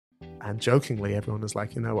And jokingly, everyone was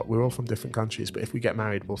like, you know what, we're all from different countries, but if we get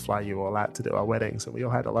married, we'll fly you all out to do our weddings. And we all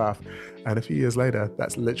had a laugh. And a few years later,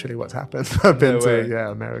 that's literally what's happened. I've been to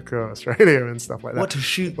America, Australia and stuff like that. What, to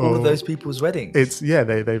shoot all of those people's weddings?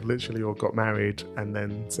 They've literally all got married and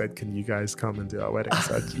then said, can you guys come and do our weddings?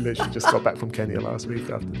 So I literally just got back from Kenya last week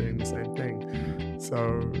after doing the same thing.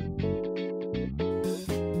 So...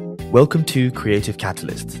 Welcome to Creative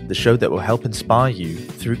Catalyst, the show that will help inspire you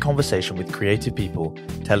through conversation with creative people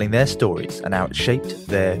telling their stories and how it shaped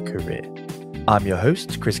their career. I'm your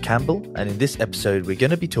host, Chris Campbell, and in this episode we're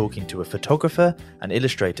going to be talking to a photographer and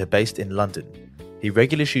illustrator based in London. He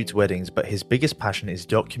regularly shoots weddings, but his biggest passion is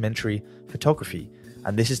documentary photography,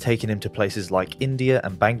 and this has taken him to places like India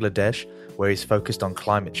and Bangladesh, where he's focused on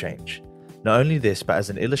climate change. Not only this, but as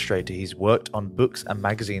an illustrator, he's worked on books and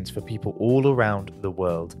magazines for people all around the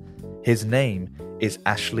world. His name is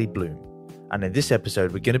Ashley Bloom, and in this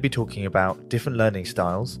episode we're going to be talking about different learning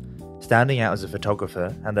styles, standing out as a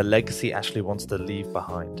photographer, and the legacy Ashley wants to leave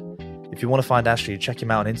behind. If you want to find Ashley, check him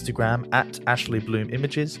out on Instagram at Ashley Bloom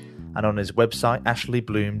Images and on his website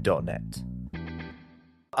ashleybloom.net.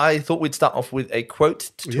 I thought we'd start off with a quote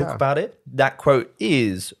to talk about it. That quote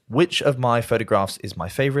is, "Which of my photographs is my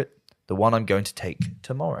favorite? The one I'm going to take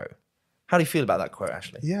tomorrow." How do you feel about that quote,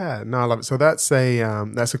 Ashley? Yeah, no, I love it. So that's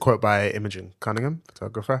a quote by Imogen Cunningham,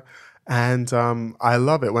 photographer. And I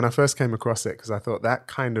love it when I first came across it because I thought that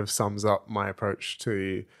kind of sums up my approach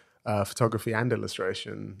to photography and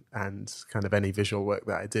illustration and kind of any visual work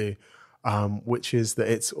that I do, which is that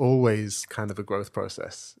it's always kind of a growth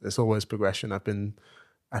process. It's always progression. I've been,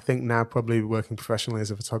 I think now probably working professionally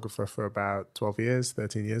as a photographer for about 12 years,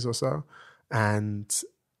 13 years or so. And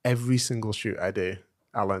every single shoot I do,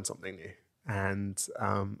 I learn something new. And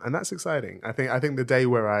that's exciting. I think the day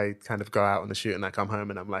where I kind of go out on the shoot and I come home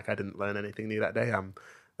and I'm like, I didn't learn anything new that day,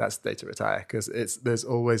 that's the day to retire, because there's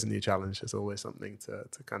always a new challenge. There's always something to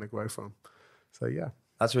kind of grow from. So yeah.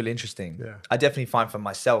 That's really interesting. Yeah. I definitely find for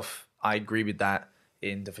myself, I agree with that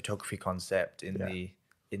in the photography concept, in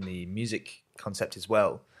the music concept as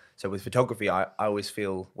well. So with photography, I always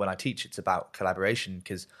feel when I teach, it's about collaboration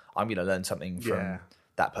because I'm going to learn something from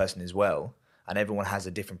that person as well. And everyone has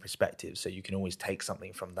a different perspective, so you can always take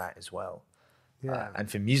something from that as well. Yeah. And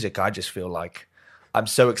for music, I just feel like I'm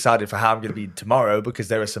so excited for how I'm going to be tomorrow because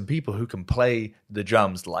there are some people who can play the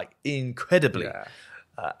drums like incredibly. Yeah.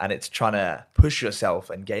 And it's trying to push yourself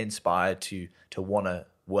and get inspired to want to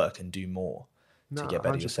work and do more to get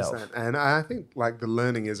better 100%. Yourself. And I think like the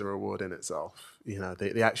learning is a reward in itself. You know,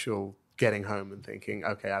 the actual getting home and thinking,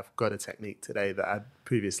 okay, I've got a technique today that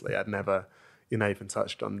I'd never even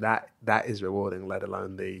touched on. That is rewarding, let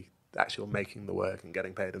alone the actual making the work and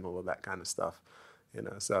getting paid and all of that kind of stuff.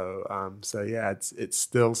 So yeah, it's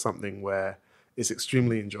still something where it's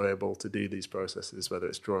extremely enjoyable to do these processes, whether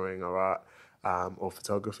it's drawing or art or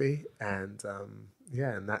photography, and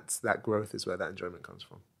that growth is where that enjoyment comes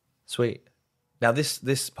from. Sweet. Now this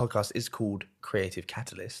podcast is called Creative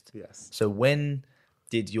Catalyst. Yes. So when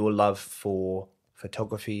did your love for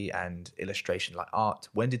photography and illustration, like art,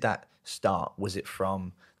 when did that start? Was it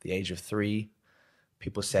from the age of 3?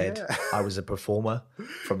 People said I was a performer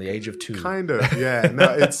from the age of 2. Kind of, yeah. No,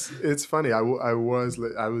 it's funny. I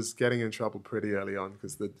was getting in trouble pretty early on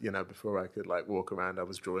because before I could like walk around, I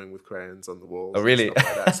was drawing with crayons on the walls. Oh, really? And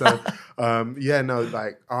stuff like that. So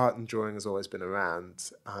like art and drawing has always been around.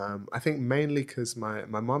 I think mainly because my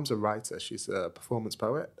mom's a writer. She's a performance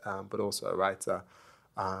poet, but also a writer.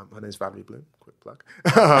 Her name's Valerie Bloom. Quick plug.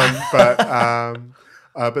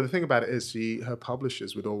 But the thing about it is, her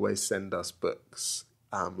publishers would always send us books,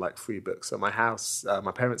 like free books. So my house,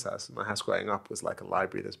 my parents' house, my house growing up was like a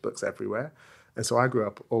library. There's books everywhere, and so I grew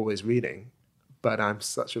up always reading. But I'm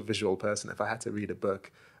such a visual person. If I had to read a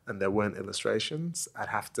book and there weren't illustrations, I'd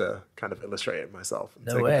have to kind of illustrate it myself and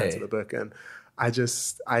take a pen to the book. And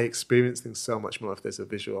I experience things so much more if there's a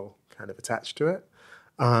visual kind of attached to it.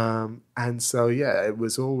 And so, it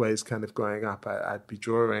was always kind of growing up, I'd be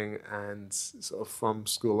drawing, and sort of from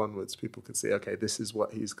school onwards, people could see, okay, this is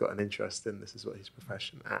what he's got an interest in, this is what he's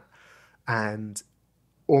proficient at. And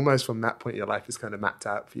almost from that point, your life is kind of mapped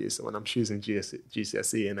out for you. So when I'm choosing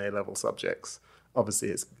GCSE and A-level subjects, obviously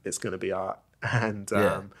it's going to be art. And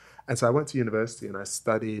so I went to university and I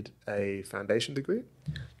studied a foundation degree.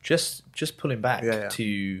 Just pulling back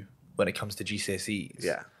to when it comes to GCSEs.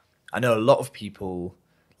 Yeah. I know a lot of people,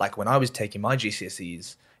 like when I was taking my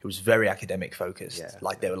GCSEs, it was very academic focused. Yeah.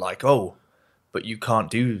 Like they were like, oh, but you can't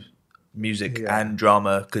do music and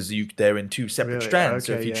drama because they're in 2 separate strands.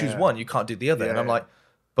 Okay, so if you choose one, you can't do the other. And I'm like,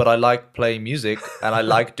 but I like playing music and I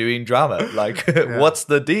like doing drama. Like, what's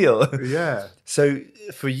the deal? Yeah. So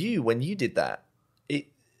for you, when you did that,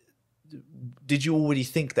 did you already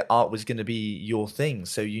think that art was going to be your thing?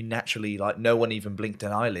 So you naturally, like, no one even blinked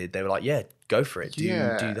an eyelid. They were like, yeah, go for it. Do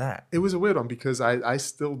that. It was a weird one because I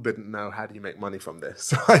still didn't know how do you make money from this.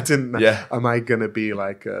 So I didn't know, am I going to be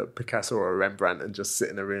like a Picasso or a Rembrandt and just sit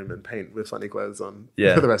in a room and paint with funny clothes on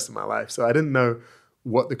for the rest of my life? So I didn't know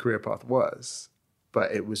what the career path was,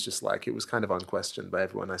 but it was just like, it was kind of unquestioned by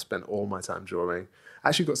everyone. I spent all my time drawing. I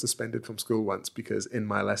actually got suspended from school once because in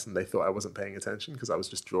my lesson they thought I wasn't paying attention because I was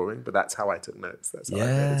just drawing, but that's how I took notes. That's how I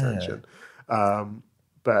paid attention.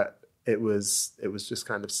 But it was just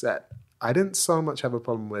kind of set. I didn't so much have a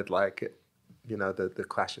problem with like, the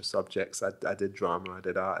clash of subjects. I did drama, I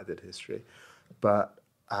did art, I did history. But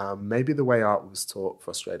maybe the way art was taught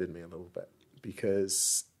frustrated me a little bit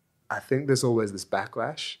because I think there's always this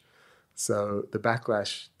backlash. So the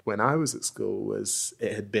backlash when I was at school was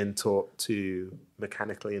it had been taught to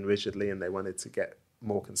mechanically and rigidly, and they wanted to get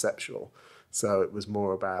more conceptual. So it was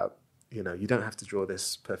more about, you don't have to draw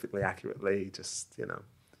this perfectly accurately, just,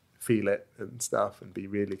 feel it and stuff and be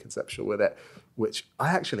really conceptual with it, which I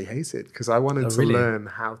actually hated because I wanted to learn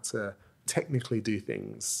how to technically do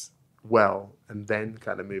things well and then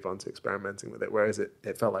kind of move on to experimenting with it. Whereas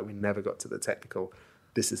it felt like we never got to the technical,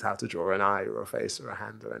 this is how to draw an eye or a face or a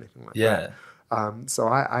hand or anything like that. So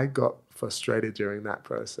I got frustrated during that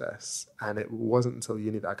process. And it wasn't until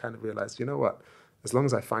uni that I kind of realized, you know what, as long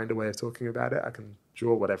as I find a way of talking about it, I can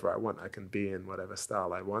draw whatever I want. I can be in whatever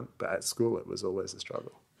style I want. But at school, it was always a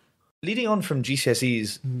struggle. Leading on from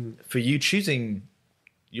GCSEs, for you choosing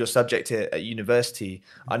your subject at university,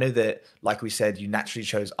 I know that, like we said, you naturally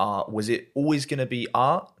chose art. Was it always going to be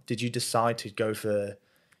art? Did you decide to go for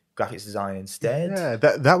graphics design instead? Yeah,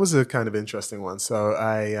 that was a kind of interesting one. So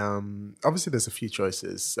I obviously there's a few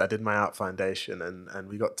choices. I did my art foundation and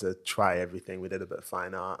we got to try everything. We did a bit of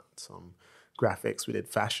fine art, some graphics, we did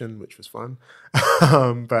fashion, which was fun.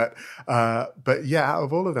 But yeah, out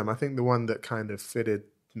of all of them, I think the one that kind of fitted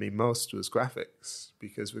me most was graphics,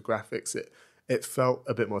 because with graphics it felt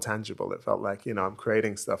a bit more tangible. It felt like, I'm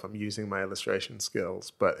creating stuff, I'm using my illustration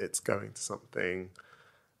skills, but it's going to something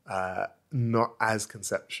not as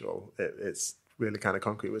conceptual. It's really kind of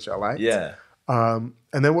concrete, which I liked. Yeah. And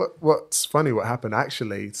then what's funny, what happened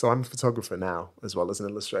actually, so I'm a photographer now as well as an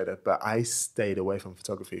illustrator, but I stayed away from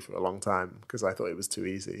photography for a long time because I thought it was too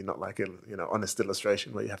easy, not like, honest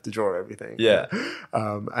illustration where you have to draw everything. Yeah.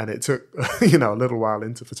 And it took, a little while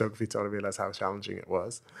into photography to realize how challenging it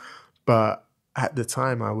was. But at the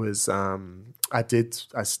time I was, I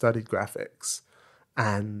studied graphics,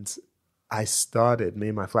 and me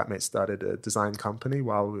and my flatmate started a design company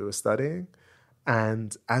while we were studying.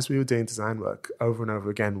 And as we were doing design work, over and over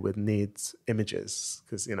again, we'd need images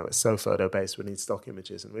because, it's so photo-based, we need stock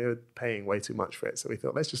images. And we were paying way too much for it. So we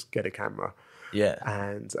thought, let's just get a camera. Yeah.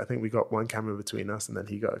 And I think we got one camera between us, and then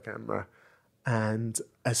he got a camera. And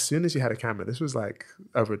as soon as you had a camera, this was like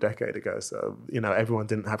over a decade ago. So, everyone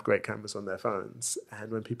didn't have great cameras on their phones.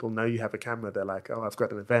 And when people know you have a camera, they're like, oh, I've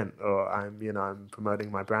got an event, or I'm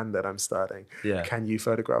promoting my brand that I'm starting. Yeah. Can you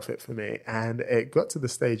photograph it for me? And it got to the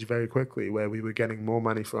stage very quickly where we were getting more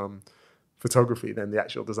money from photography than the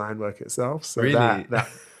actual design work itself. So really?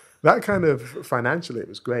 that kind of financially, it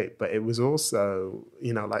was great, but it was also,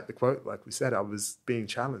 like the quote, like we said, I was being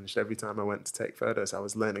challenged every time I went to take photos. I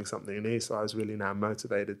was learning something new, so I was really now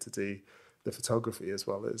motivated to do the photography as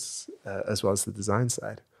well as the design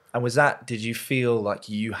side. And did you feel like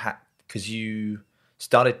you had, because you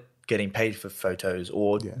started getting paid for photos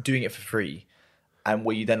or doing it for free, and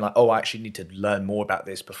were you then like, oh, I actually need to learn more about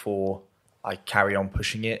this before I carry on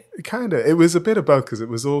pushing it? Kind of. It was a bit of both, because it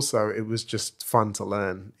was just fun to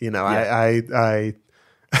learn. I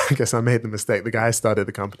guess I made the mistake. The guy I started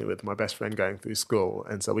the company with, my best friend going through school,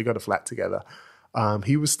 and so we got a flat together.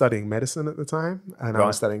 He was studying medicine at the time, and I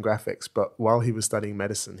was studying graphics. But while he was studying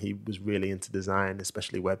medicine, he was really into design,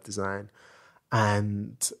 especially web design.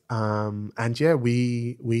 And yeah,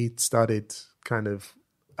 we started kind of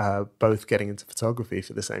both getting into photography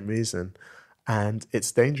for the same reason. And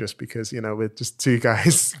it's dangerous because, we're just two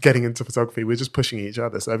guys getting into photography. We're just pushing each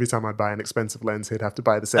other. So every time I'd buy an expensive lens, he'd have to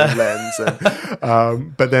buy the same lens.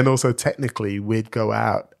 And, but then also technically, we'd go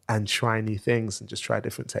out and try new things and just try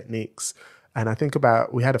different techniques. And I think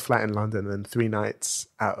we had a flat in London, and 3 nights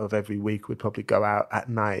out of every week, we'd probably go out at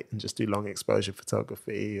night and just do long exposure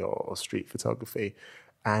photography or street photography.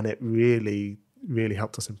 And it really, really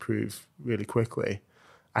helped us improve really quickly.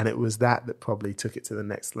 And it was that probably took it to the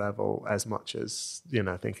next level, as much as,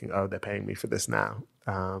 thinking, oh, they're paying me for this now.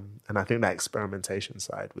 And I think that experimentation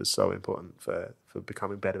side was so important for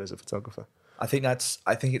becoming better as a photographer. I think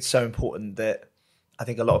it's so important that I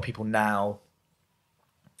think a lot of people now,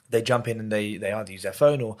 they jump in and they either use their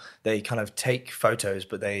phone or they kind of take photos,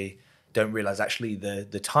 but they don't realize actually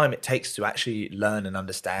the time it takes to actually learn and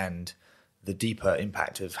understand the deeper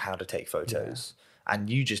impact of how to take photos. Yeah. And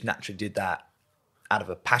you just naturally did that out of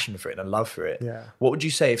a passion for it and a love for it. Yeah. What would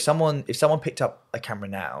you say if someone picked up a camera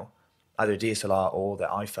now, either a DSLR or their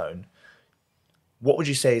iPhone, what would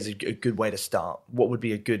you say is a good way to start? What would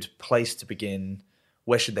be a good place to begin?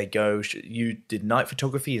 Where should they go? You did night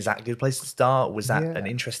photography. Is that a good place to start? Was that an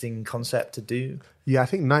interesting concept to do? Yeah, I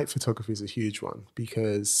think night photography is a huge one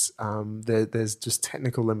because there's just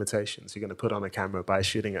technical limitations you're going to put on a camera by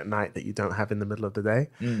shooting at night that you don't have in the middle of the day.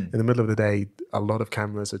 In the middle of the day, a lot of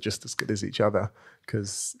cameras are just as good as each other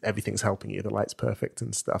because everything's helping you. The light's perfect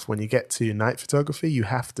and stuff. When you get to night photography, you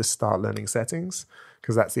have to start learning settings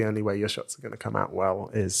because that's the only way your shots are going to come out well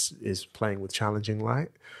is playing with challenging light.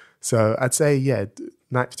 So I'd say,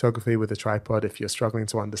 night photography with a tripod, if you're struggling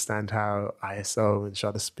to understand how ISO and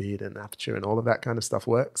shutter speed and aperture and all of that kind of stuff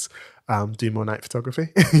works, do more night photography.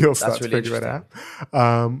 You'll start to figure it out.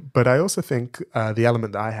 But I also think the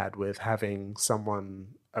element that I had with having someone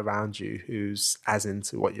around you who's as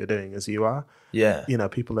into what you're doing as you are,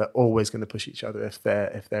 people are always going to push each other if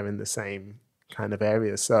they're in the same kind of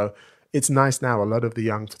area. So it's nice now. A lot of the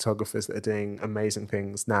young photographers that are doing amazing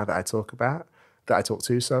things now that I talk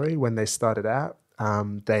to, when they started out,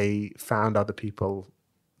 they found other people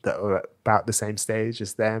that were about the same stage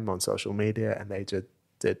as them on social media, and they just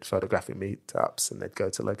did photographic meetups, and they'd go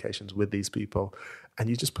to locations with these people, and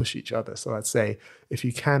you just push each other. So I'd say if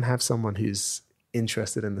you can have someone who's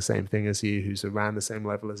interested in the same thing as you, who's around the same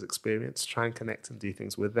level as experience, try and connect and do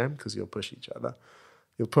things with them because you'll push each other.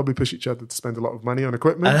 You'll probably push each other to spend a lot of money on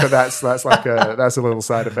equipment, but that's like that's a little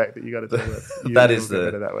side effect that you got to deal with. That is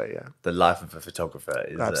the life of a photographer.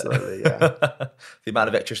 Is absolutely, the amount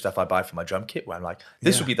of extra stuff I buy for my drum kit, where I'm like,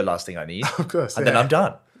 this will be the last thing I need, of course, and then I'm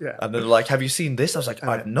done. Yeah, and then like, have you seen this? I was like,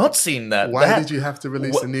 I've not seen that. Why did you have to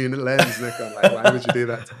release a new lens, Nikon? Like, why would you do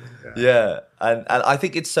that to me? Yeah, and I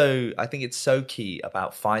think it's so key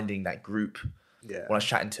about finding that group. Yeah. When I was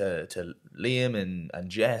chatting to Liam and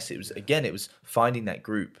Jess, it was finding that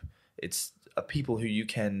group. It's people who you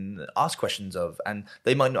can ask questions of, and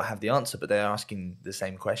they might not have the answer, but they're asking the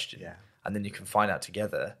same question. Yeah. And then you can find out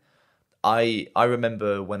together. I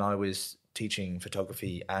remember when I was teaching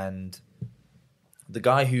photography, and the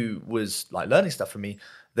guy who was like learning stuff from me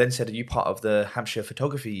then said, "Are you part of the Hampshire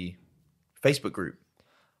Photography Facebook group?"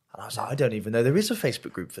 And I was like, I don't even know there is a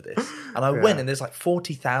Facebook group for this. And I went, and there's like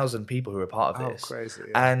 40,000 people who are part of this. Oh, crazy.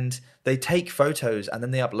 Yeah. And they take photos and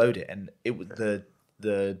then they upload it. And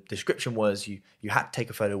the description was you had to take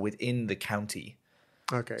a photo within the county.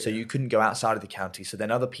 Okay. So you couldn't go outside of the county. So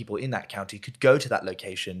then other people in that county could go to that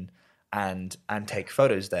location and take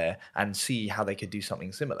photos there and see how they could do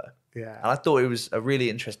something similar. Yeah. And I thought it was a really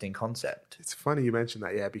interesting concept. It's funny you mentioned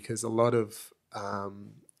that, because a lot of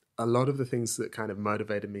the things that kind of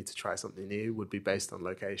motivated me to try something new would be based on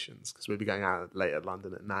locations, because we'd be going out late at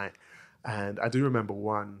London at night. And I do remember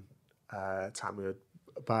one time we were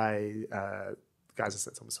by guys at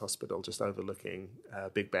St Thomas Hospital, just overlooking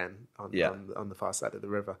Big Ben on the far side of the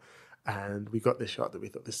river. And we got this shot that we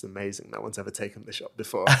thought, this is amazing. No one's ever taken this shot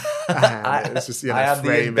before. And it was just, I am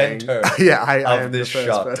framing. the inventor I am this the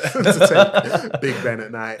shot. first person to take Big Ben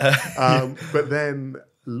at night. But then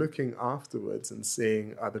looking afterwards and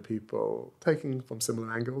seeing other people taking from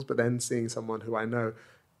similar angles, but then seeing someone who I know,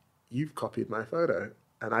 you've copied my photo.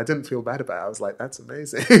 And I didn't feel bad about it. I was like, that's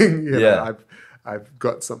amazing. you know, I've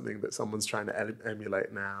got something that someone's trying to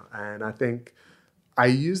emulate now. And I think I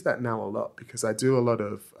use that now a lot because I do a lot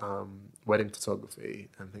of wedding photography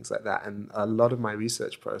and things like that. And a lot of my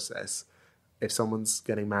research process, if someone's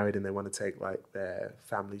getting married and they want to take like their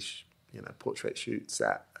family, portrait shoots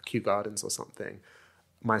at Kew Gardens or something,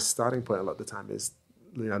 my starting point a lot of the time is,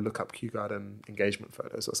 look up Kew Garden engagement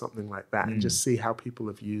photos or something like that and just see how people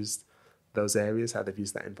have used those areas, how they've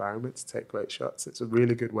used that environment to take great shots. It's a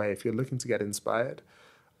really good way if you're looking to get inspired.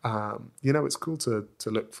 It's cool to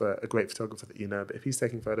look for a great photographer that but if he's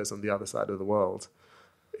taking photos on the other side of the world,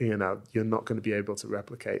 you're not going to be able to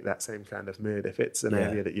replicate that same kind of mood. If it's an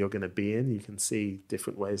area that you're going to be in, you can see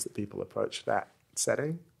different ways that people approach that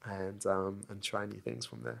setting and try new things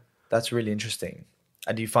from there. That's really interesting.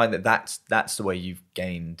 And do you find that that's the way you've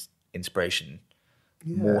gained inspiration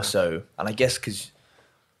more so? And I guess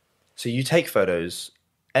so you take photos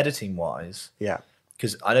editing wise. Yeah.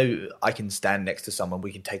 Because I know I can stand next to someone,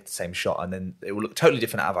 we can take the same shot and then it will look totally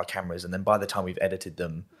different out of our cameras. And then by the time we've edited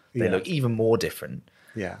them, they look even more different.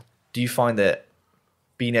 Yeah. Do you find that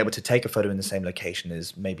being able to take a photo in the same location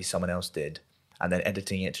as maybe someone else did and then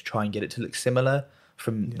editing it to try and get it to look similar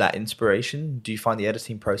from that inspiration? Do you find the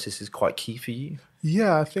editing process is quite key for you?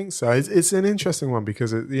 Yeah, I think so. It's an interesting one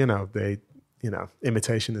because,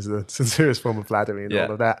 imitation is the sincerest form of flattery and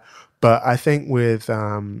all of that. But I think with,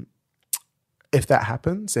 if that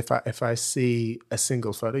happens, if I see a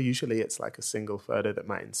single photo, usually it's like a single photo that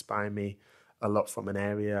might inspire me a lot from an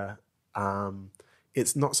area.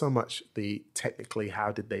 It's not so much the technically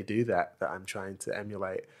how did they do that I'm trying to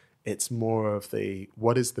emulate. It's more of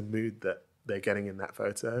what is the mood that they're getting in that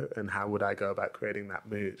photo, and how would I go about creating that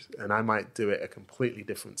mood? And I might do it a completely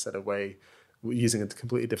different set of way, using a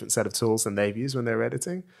completely different set of tools than they've used when they're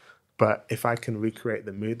editing. But if I can recreate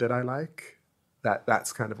the mood that I like,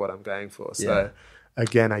 that's kind of what I'm going for. So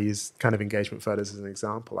again, I use kind of engagement photos as an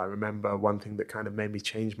example. I remember one thing that kind of made me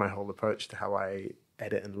change my whole approach to how I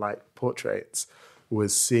edit and light portraits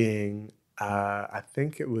was seeing, I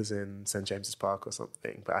think it was in St. James's Park or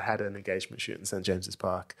something, but I had an engagement shoot in St. James's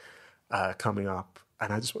Park coming up,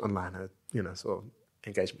 and I just went online, sort of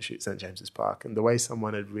engagement shoot St. James's Park, and the way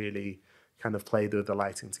someone had really kind of played with the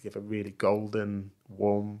lighting to give a really golden,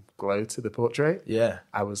 warm glow to the portrait. Yeah,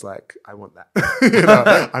 I was like, I want that.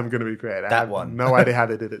 I'm going to recreate it. I have no idea how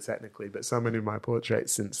they did it technically, but so many of my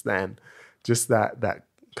portraits since then, just that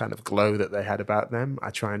kind of glow that they had about them, I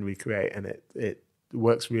try and recreate, and it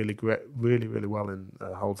works really great, really, really well in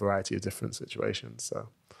a whole variety of different situations. So.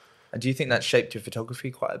 And do you think that shaped your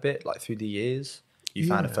photography quite a bit, like through the years? You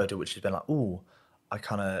found a photo which has been like,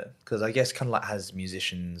 because I guess kind of like as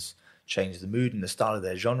musicians change the mood and the style of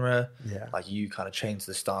their genre, like you kind of change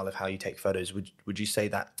the style of how you take photos. Would you say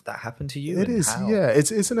that happened to you? It is, yeah.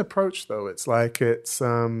 It's an approach though. It's like I get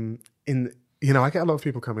a lot of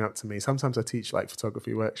people coming up to me. Sometimes I teach like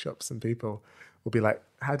photography workshops, and people will be like,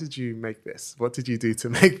 "How did you make this? What did you do to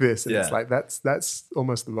make this?" And it's like that's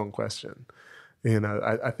almost the wrong question.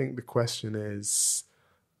 I think the question is,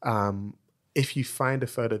 if you find a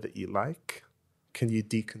photo that you like, can you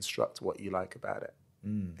deconstruct what you like about it?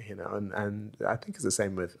 And I think it's the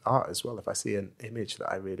same with art as well. If I see an image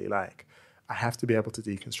that I really like, I have to be able to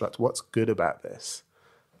deconstruct what's good about this.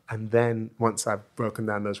 And then once I've broken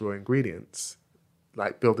down those raw ingredients,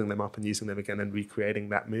 like building them up and using them again and recreating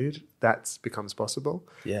that mood, that becomes possible.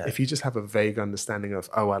 Yeah. If you just have a vague understanding of,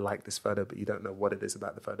 I like this photo, but you don't know what it is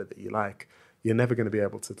about the photo that you like, you're never going to be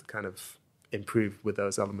able to kind of improve with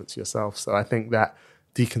those elements yourself. So I think that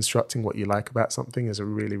deconstructing what you like about something is a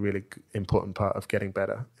really, really important part of getting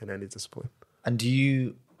better in any discipline. And do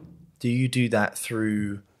you do that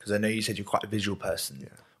through, because I know you said you're quite a visual person,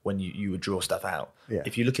 when you would draw stuff out. Yeah.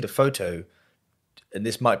 If you look at a photo, and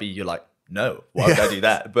this might be, you're like, no, why would I do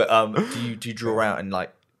that? But do you draw out and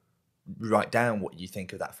like write down what you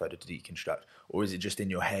think of that photo to deconstruct, or is it just in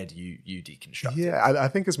your head you deconstruct? Yeah, I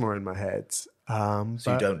think it's more in my head. So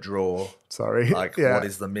you don't draw. Sorry, like what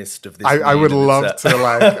is the mist of this? I would love to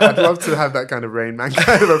I'd love to have that kind of Rain Man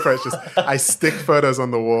kind of approach. Just I stick photos on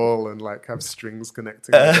the wall and like have strings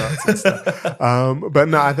connecting the dots and stuff. But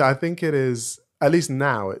no, I think it is. At least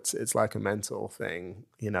now, it's like a mental thing.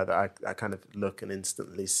 That I kind of look and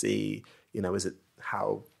instantly see. Is it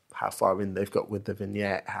how far in they've got with the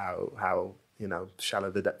vignette, how shallow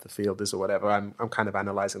the depth of field is or whatever. I'm kind of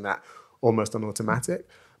analyzing that almost on automatic.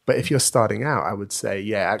 But if you're starting out, I would say,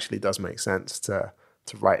 it actually does make sense to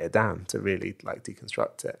write it down, to really like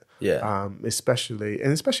deconstruct it. Yeah. Especially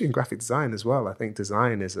in graphic design as well. I think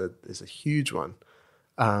design is a huge one.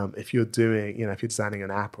 If you're doing, if you're designing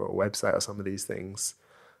an app or a website or some of these things,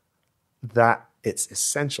 that it's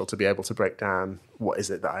essential to be able to break down what is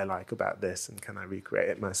it that I like about this and can I recreate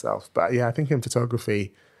it myself. But I think in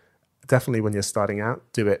photography, definitely when you're starting out,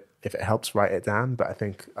 do it. If it helps, write it down. But I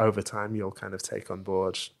think over time, you'll kind of take on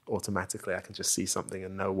board automatically. I can just see something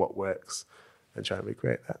and know what works and try and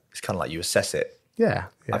recreate that. It's kind of like you assess it. Yeah.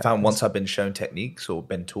 I found once I've been shown techniques or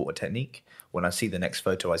been taught a technique, when I see the next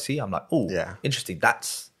photo I see, I'm like, interesting.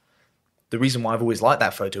 That's the reason why I've always liked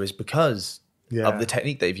that photo, is because of the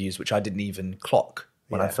technique they've used, which I didn't even clock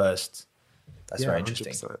when I first. That's very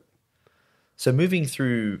interesting. 100%. So moving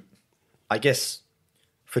through, I guess,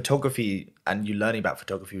 photography and you learning about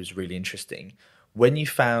photography was really interesting. When you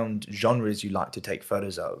found genres you like to take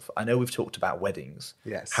photos of, I know we've talked about weddings.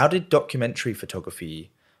 Yes. How did documentary photography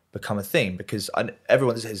become a thing? Because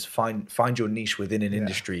everyone says find your niche within an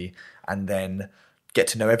industry and then get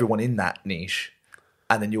to know everyone in that niche,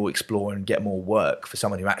 and then you'll explore and get more work for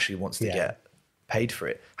someone who actually wants to get paid for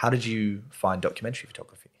it. How did you find documentary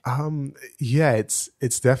photography?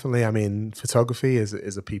 It's definitely, photography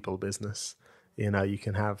is a people business. You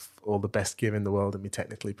can have all the best gear in the world and be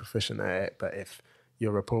technically proficient at it, but if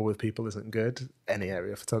your rapport with people isn't good, any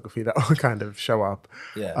area of photography, that will kind of show up.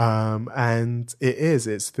 Yeah. And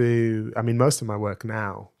it's through, I mean, most of my work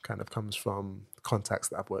now kind of comes from contacts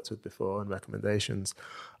that I've worked with before and recommendations.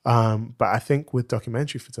 But I think with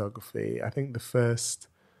documentary photography, I think the first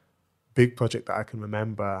big project that I can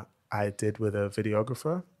remember I did with a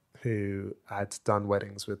videographer who I'd done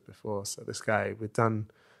weddings with before. So this guy, we'd done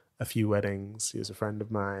a few weddings. He was a friend of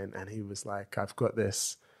mine, and he was like, I've got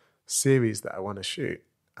this series that I want to shoot,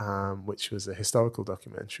 which was a historical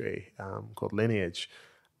documentary called Lineage.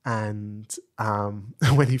 And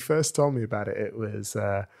when he first told me about it, it was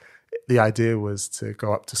the idea was to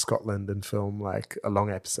go up to Scotland and film like a long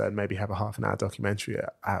episode, maybe have a half an hour documentary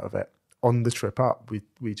out of it. On the trip up,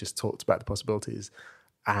 we just talked about the possibilities,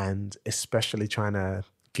 and especially trying to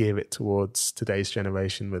gear it towards today's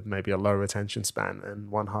generation with maybe a lower attention span. And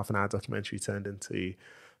one half an hour documentary turned into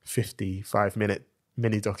 55-minute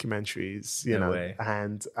mini documentaries, you know,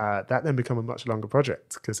 and that then became a much longer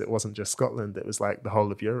project because it wasn't just Scotland, it was like the whole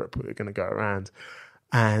of Europe we were going to go around.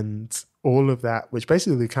 And all of that, which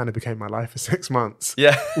basically kind of became my life for 6 months,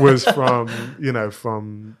 was from, you know,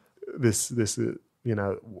 from this you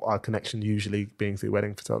know, our connection usually being through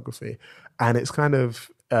wedding photography. And it's kind of,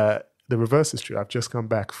 the reverse is true. I've just come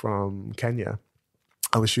back from Kenya.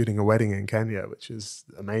 I was shooting a wedding in Kenya, which is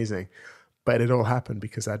amazing. But it all happened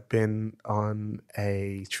because I'd been on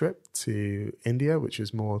a trip to India, which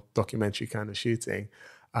was more documentary kind of shooting,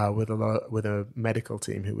 with a medical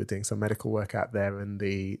team who were doing some medical work out there.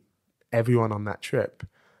 And everyone on that trip,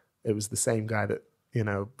 it was the same guy that, you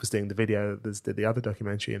know, was doing the video, did the other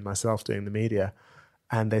documentary, and myself doing the media.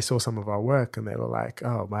 And they saw some of our work and they were like,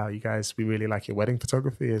 oh, wow, you guys, we really like your wedding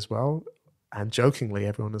photography as well. And jokingly,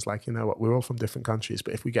 everyone was like, you know what, we're all from different countries,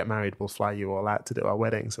 but if we get married, we'll fly you all out to do our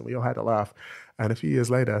weddings. And we all had a laugh. And a few years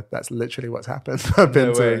later, that's literally what's happened. I've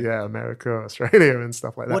been to America, Australia and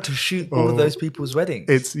stuff like that. What, to shoot all of those people's weddings?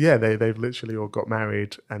 They've literally all got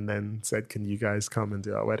married and then said, can you guys come and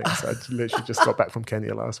do our weddings? So I literally just got back from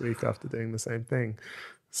Kenya last week after doing the same thing.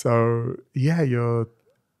 So yeah, your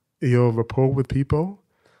rapport with people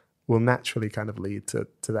will naturally kind of lead to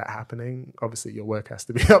that happening. Obviously, your work has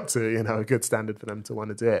to be up to, you know, a good standard for them to want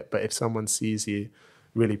to do it. But if someone sees you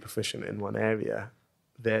really proficient in one area,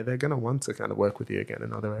 they're going to want to kind of work with you again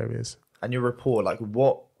in other areas. And your rapport, like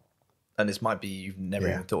what, and this might be you've never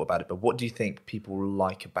even thought about it, but what do you think people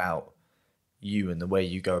like about you and the way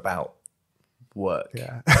you go about work?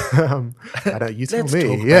 Yeah. I know, you tell Let's me.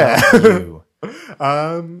 Talk about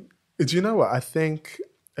you. Do you know what? I think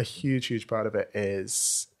a huge part of it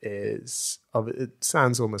is it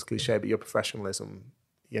sounds almost cliche, but your professionalism,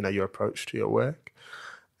 you know, your approach to your work.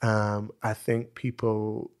 I think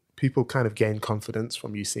people kind of gain confidence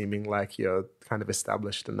from you seeming like you're kind of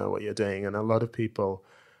established and know what you're doing. And a lot of people,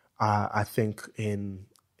 I think in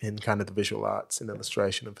kind of the visual arts, in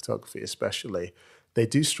illustration and photography especially, they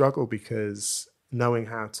do struggle because knowing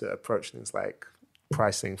how to approach things like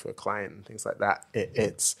pricing for a client and things like that,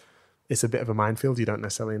 it's a bit of a minefield. You don't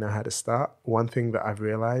necessarily know how to start. One thing that I've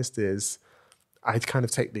realized is I kind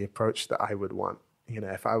of take the approach that I would want. You know,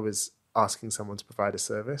 if I was asking someone to provide a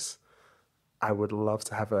service, I would love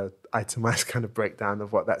to have a itemized kind of breakdown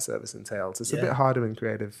of what that service entails. It's a bit harder in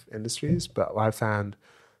creative industries, but I found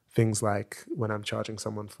things like when I'm charging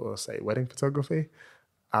someone for, say, wedding photography,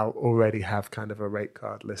 I'll already have kind of a rate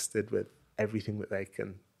card listed with everything that they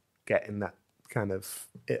can get in that kind of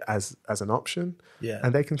as an option,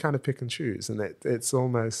 and they can kind of pick and choose, and it's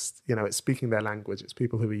almost, you know, it's speaking their language. It's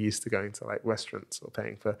people who are used to going to like restaurants or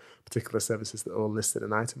paying for particular services that are all listed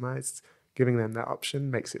and itemized. Giving them that option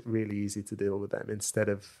makes it really easy to deal with them instead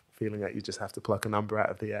of feeling like you just have to pluck a number out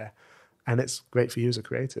of the air. And it's great for you as a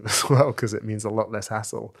creative as well, because it means a lot less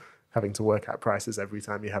hassle having to work out prices every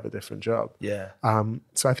time you have a different job.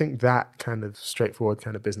 So I think that kind of straightforward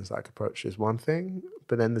kind of business-like approach is one thing.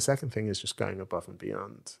 But then the second thing is just going above and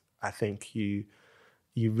beyond. I think you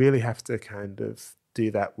really have to kind of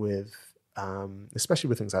do that with, especially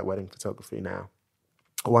with things like wedding photography now.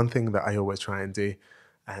 One thing that I always try and do,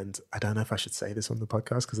 and I don't know if I should say this on the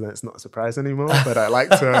podcast because then it's not a surprise anymore, but I like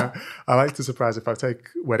to surprise. If I take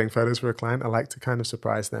wedding photos for a client, I like to kind of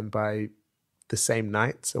surprise them by the same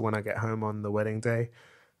night. So when I get home on the wedding day,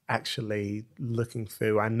 actually looking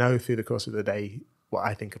through, I know through the course of the day what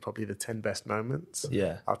I think are probably the 10 best moments.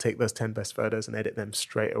 I'll take those 10 best photos and edit them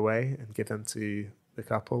straight away and give them to the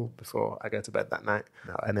couple before I go to bed that night.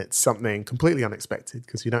 And it's something completely unexpected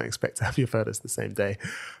because you don't expect to have your photos the same day.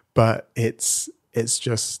 But it's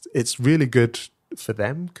really good for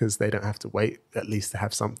them because they don't have to wait at least to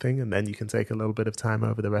have something, and then you can take a little bit of time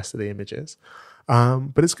over the rest of the images.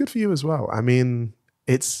 But it's good for you as well. I mean,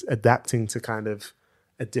 it's adapting to kind of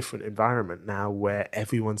a different environment now where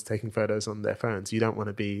everyone's taking photos on their phones. You don't want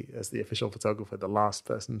to be, as the official photographer, the last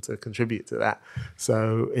person to contribute to that.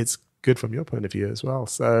 So it's good from your point of view as well.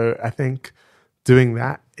 So I think doing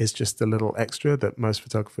that is just a little extra that most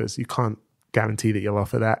photographers, you can't guarantee that you'll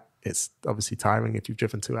offer that. It's obviously tiring if you've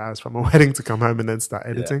driven 2 hours from a wedding to come home and then start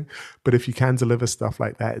editing. Yeah. But if you can deliver stuff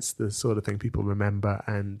like that, it's the sort of thing people remember,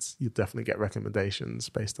 and you'll definitely get recommendations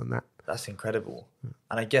based on that. That's incredible.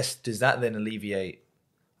 And I guess, does that then alleviate,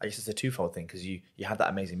 I guess it's a twofold thing, because you have that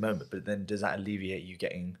amazing moment, but then does that alleviate you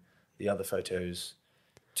getting the other photos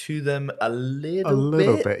to them a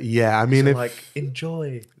little bit? Yeah. I mean, so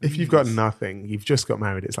enjoy. If you've got nothing, you've just got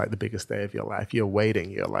married, it's like the biggest day of your life. You're waiting,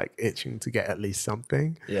 you're like itching to get at least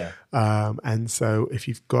something. Yeah. And so if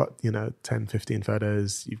you've got, 10, 15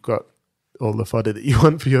 photos, you've got all the fodder that you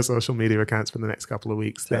want for your social media accounts for the next couple of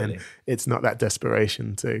weeks, then it's not that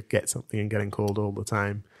desperation to get something and getting called all the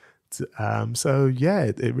time. So yeah,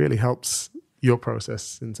 it really helps your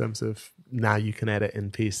process in terms of now you can edit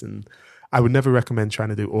in peace. And I would never recommend trying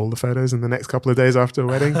to do all the photos in the next couple of days after a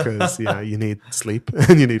wedding, because you need sleep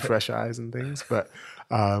and you need fresh eyes and things. But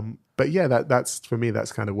yeah, that's for me,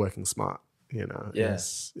 that's kind of working smart.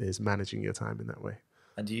 Is managing your time in that way.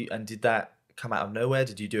 And did that come out of nowhere?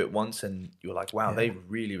 Did you do it once and you were like, wow, they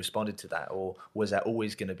really responded to that, or was that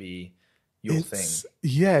always going to be your thing?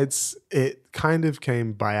 Yeah, it kind of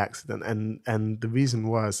came by accident, and the reason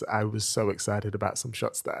was I was so excited about some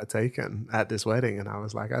shots that I'd taken at this wedding, and I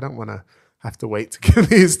was like, I don't want to have to wait to give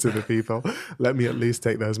these to the people. Let me at least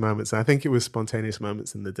take those moments. And I think it was spontaneous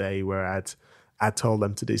moments in the day where I'd told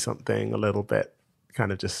them to do something a little bit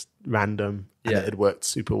kind of just random, and it had worked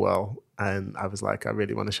super well, and I was like, I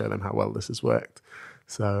really want to show them how well this has worked.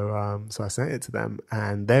 So I sent it to them,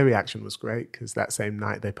 and their reaction was great, because that same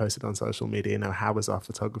night they posted on social media, how was our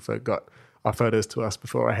photographer got our photos to us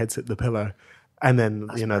before our heads hit the pillow. And then,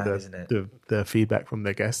 the feedback from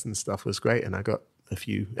their guests and stuff was great, and I got a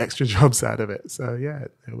few extra jobs out of it. So yeah,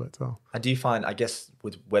 it worked well. And do you find, I guess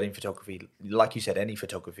with wedding photography, like you said, any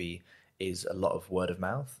photography is a lot of word of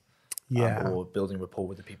mouth? Yeah. Or building rapport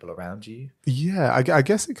with the people around you? Yeah, I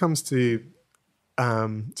guess it comes to...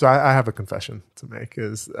 So I have a confession to make,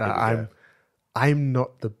 is I'm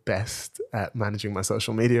not the best at managing my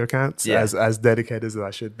social media accounts as dedicated as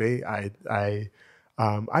I should be. I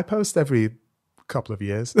post every couple of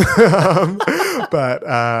years, but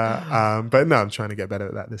no, I'm trying to get better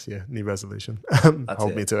at that this year. New resolution.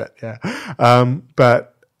 Hold me to it. Yeah.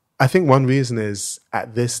 But I think one reason is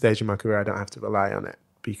at this stage in my career, I don't have to rely on it,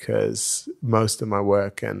 because most of my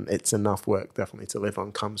work, and it's enough work definitely to live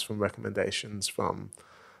on, comes from recommendations from,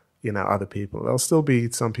 other people. There'll still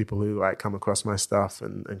be some people who come across my stuff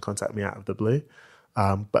and contact me out of the blue.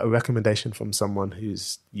 But a recommendation from someone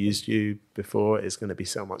who's used you before is going to be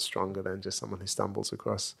so much stronger than just someone who stumbles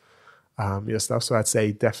across your stuff. So I'd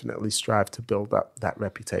say definitely strive to build up that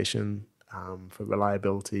reputation for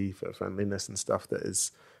reliability, for friendliness and stuff that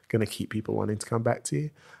is going to keep people wanting to come back to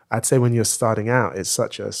you. I'd say when you're starting out, it's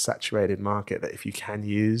such a saturated market that if you can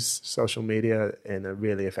use social media in a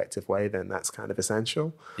really effective way, then that's kind of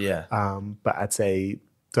essential. Yeah. But I'd say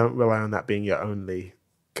don't rely on that being your only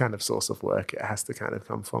kind of source of work. It has to kind of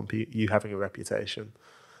come from you having a reputation.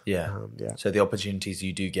 Yeah. So the opportunities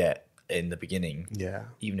you do get in the beginning,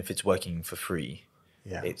 even if it's working for free,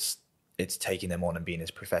 it's taking them on and being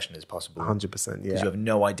as professional as possible. 100%, yeah. Because you have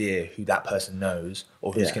no idea who that person knows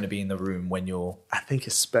or who's going to be in the room when you're... I think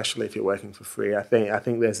especially if you're working for free, I think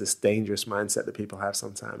there's this dangerous mindset that people have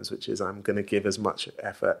sometimes, which is I'm going to give as much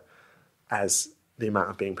effort as the amount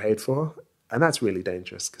I'm being paid for. And that's really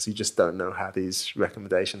dangerous, because you just don't know how these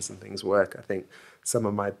recommendations and things work. I think some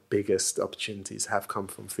of my biggest opportunities have come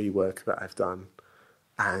from free work that I've done.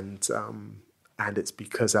 And it's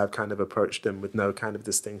because I've kind of approached them with no kind of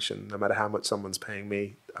distinction. No matter how much someone's paying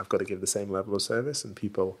me, I've got to give the same level of service, and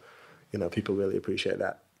people really appreciate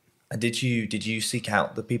that. And did you seek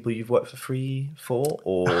out the people you've worked for free for,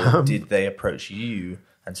 or did they approach you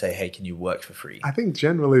and say, "Hey, can you work for free"? I think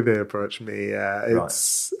generally they approach me.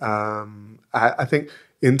 It's I think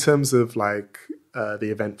in terms of the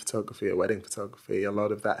event photography or wedding photography, a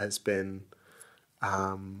lot of that has been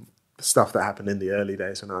stuff that happened in the early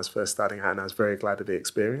days when I was first starting out, and I was very glad of the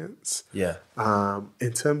experience. Yeah.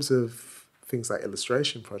 In terms of things like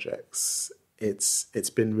illustration projects, it's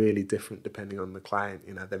been really different depending on the client.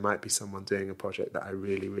 There might be someone doing a project that I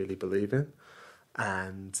really, really believe in,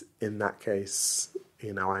 and in that case,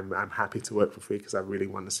 I'm happy to work for free because I really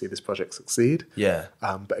want to see this project succeed. Yeah.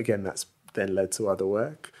 But again, that's then led to other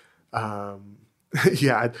work. I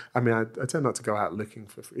tend not to go out looking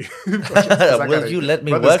for free projects. Will you let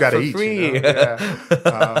me work for free?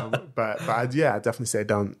 but I definitely say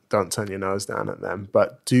don't turn your nose down at them,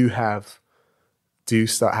 but do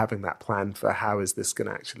start having that plan for how is this going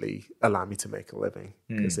to actually allow me to make a living?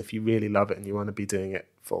 Because if you really love it and you want to be doing it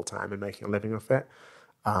full time and making a living off it,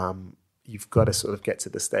 you've got to sort of get to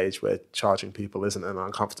the stage where charging people isn't an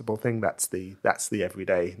uncomfortable thing. That's the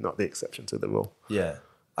everyday, not the exception to the rule. Yeah,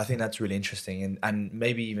 I think that's really interesting, and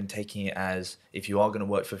maybe even taking it as, if you are going to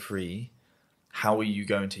work for free, how are you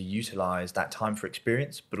going to utilize that time for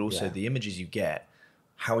experience, but also the images you get,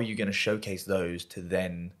 how are you going to showcase those to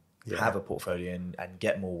then have a portfolio and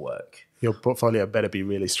get more work? Your portfolio better be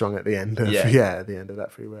really strong at the end of at the end of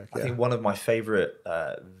that free work. I think one of my favorite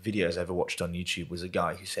videos I ever watched on YouTube was a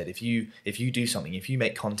guy who said, if you do something, if you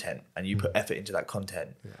make content and you put effort into that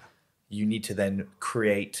content, you need to then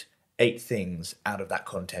create 8 things out of that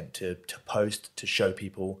content to post, to show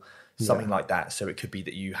people, something like that. So it could be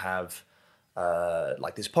that you have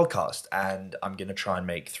like this podcast, and I'm going to try and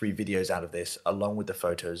make 3 videos out of this, along with the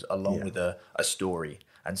photos, along with a story.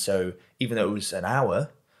 And so even though it was an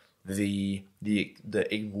hour,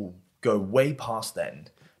 it will go way past then,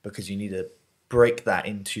 because you need to break that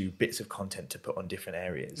into bits of content to put on different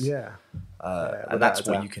areas. And that's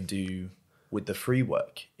what you can do with the free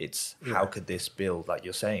work. It's how could this build, like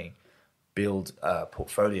you're saying, build a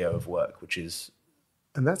portfolio of work, which is...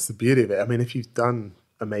 And that's the beauty of it. I mean, if you've done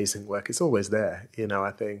amazing work, it's always there.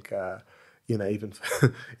 I think... even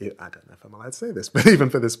for, I don't know if I'm allowed to say this, but even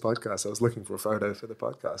for this podcast, I was looking for a photo for the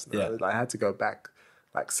podcast. And I had to go back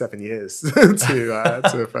like 7 years to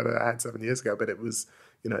a photo I had 7 years ago. But it was,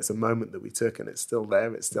 it's a moment that we took, and it's still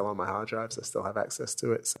there. It's still on my hard drives. I still have access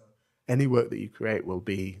to it. So any work that you create will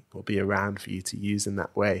be around for you to use in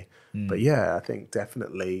that way. But I think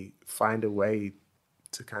definitely find a way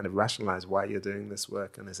to kind of rationalize why you're doing this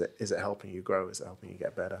work, and is it helping you grow? Is it helping you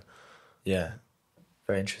get better? Yeah,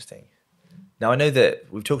 very interesting. Now, I know that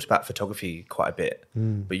we've talked about photography quite a bit,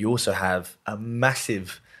 but you also have a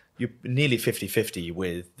massive, you're nearly 50-50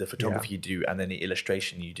 with the photography you do and then the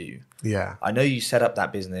illustration you do. Yeah. I know you set up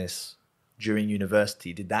that business during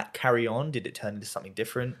university. Did that carry on? Did it turn into something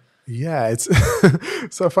different? Yeah, it's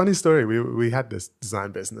so a funny story. We had this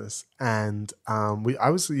design business, and I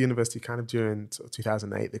was at university kind of during sort of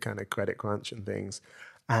 2008, the kind of credit crunch and things.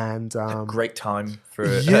 And a great time for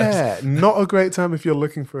not a great time if you're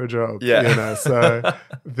looking for a job. So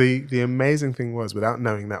the amazing thing was, without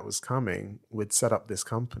knowing that was coming, we'd set up this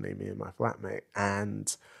company, me and my flatmate,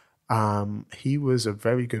 and he was a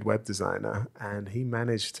very good web designer, and he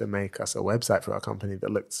managed to make us a website for our company that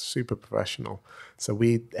looked super professional. So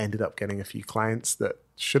we ended up getting a few clients that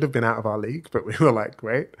should have been out of our league, but we were like,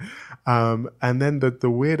 great. And then the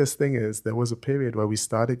weirdest thing is, there was a period where we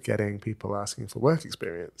started getting people asking for work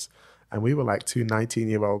experience, and we were like 2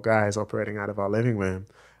 19-year-old guys operating out of our living room.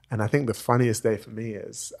 And I think the funniest day for me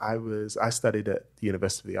is I studied at the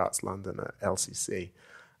University of the Arts London at LCC,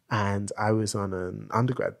 and I was on an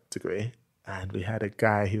undergrad degree, and we had a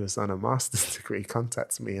guy who was on a master's degree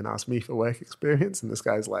contact me and ask me for work experience. And this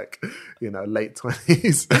guy's like, late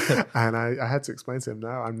 20s. And I had to explain to him, no,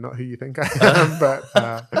 I'm not who you think I am. But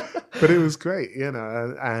it was great,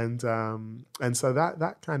 and so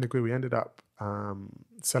that kind of grew. We ended up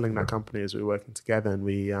selling that company as we were working together,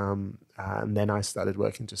 and and then I started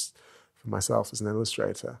working just for myself as an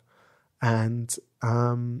illustrator. And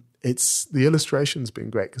the illustration's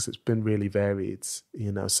been great because it's been really varied.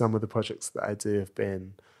 Some of the projects that I do have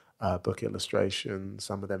been book illustration.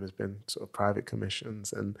 Some of them has been sort of private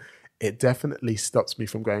commissions, and it definitely stops me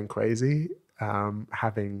from going crazy,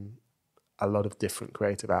 having a lot of different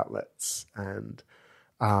creative outlets, and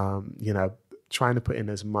trying to put in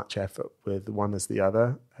as much effort with one as the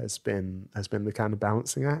other has been the kind of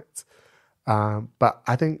balancing act. But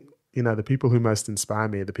I think, the people who most inspire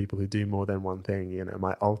me are the people who do more than one thing.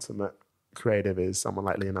 My ultimate creative is someone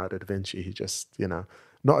like Leonardo da Vinci, who just,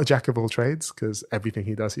 not a jack of all trades, because everything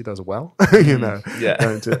he does well, but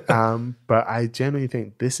I genuinely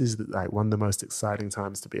think this is like one of the most exciting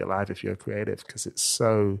times to be alive if you're creative, because it's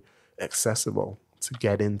so accessible to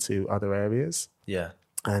get into other areas. Yeah.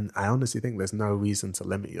 And I honestly think there's no reason to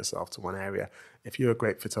limit yourself to one area. If you're a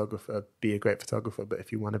great photographer, be a great photographer. But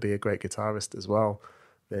if you want to be a great guitarist as well,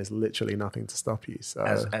 there's literally nothing to stop you. So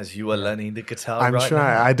as you are learning the guitar, I'm right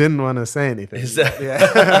now. I didn't want to say anything.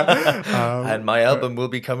 And my album will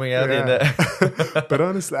be coming out in there. But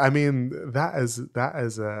honestly, I mean, that as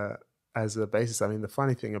a basis. I mean, the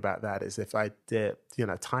funny thing about that is, if I did,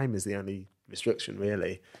 time is the only restriction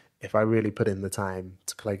really. If I really put in the time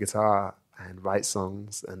to play guitar and write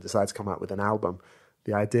songs and decide to come out with an album,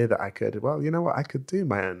 the idea that I could, I could do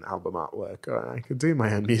my own album artwork, or I could do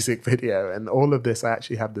my own music video, and all of this I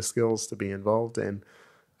actually have the skills to be involved in.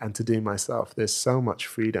 and to do myself. There's so much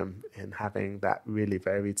freedom in having that really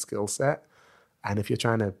varied skill set. And if you're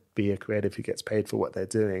trying to be a creative who gets paid for what they're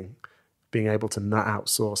doing, being able to not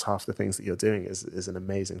outsource half the things that you're doing is an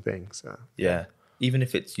amazing thing. So yeah, even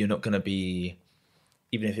if it's you're never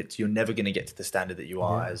going to get to the standard that you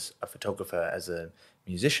are as a photographer, as a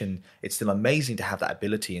musician, it's still amazing to have that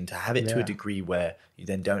ability and to have it to a degree where you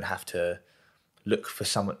then don't have to look to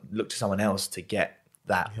someone else to get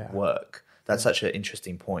that work. That's such an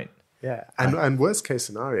interesting point. Yeah, and worst case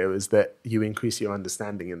scenario is that you increase your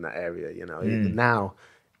understanding in that area. Even now,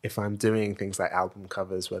 if I'm doing things like album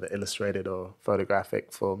covers, whether illustrated or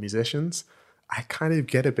photographic for musicians, I kind of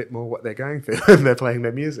get a bit more what they're going through when they're playing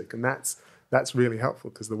their music, and that's really helpful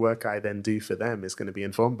because the work I then do for them is going to be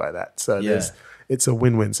informed by that. So it's a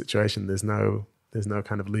win-win situation. There's no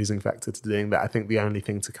kind of losing factor to doing that. I think the only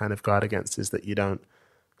thing to kind of guard against is that you don't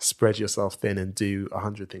spread yourself thin and do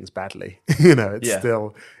 100 things badly.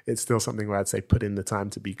 It's still something where I'd say put in the time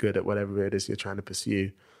to be good at whatever it is you're trying to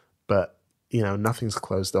pursue. But nothing's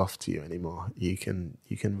closed off to you anymore. You can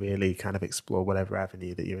really kind of explore whatever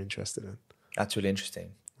avenue that you're interested in. That's really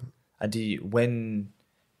interesting. And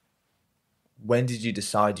when did you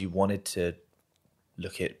decide you wanted to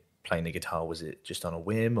look at playing the guitar? Was it just on a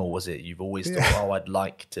whim, or was it you've always thought, I'd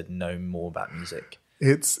like to know more about music?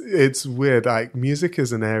 It's weird. Like, music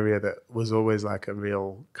is an area that was always like a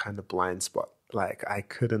real kind of blind spot. Like, I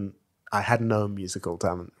had no musical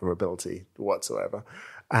talent or ability whatsoever.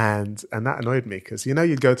 And that annoyed me because,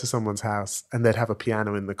 you'd go to someone's house and they'd have a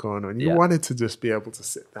piano in the corner and you wanted to just be able to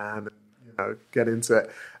sit down and, get into it.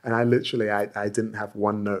 And I literally, I didn't have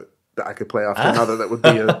one note that I could play after another that would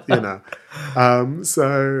be,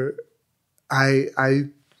 so I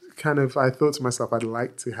thought to myself, I'd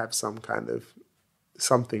like to have some kind of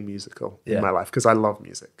something musical in my life because I love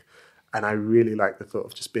music. And I really like the thought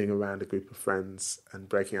of just being around a group of friends and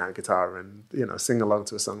breaking out a guitar and, sing along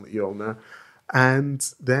to a song that you all know.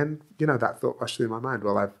 And then, that thought rushed through my mind.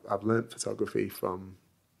 Well, I've learned photography from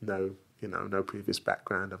no previous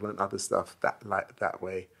background. I've learned other stuff that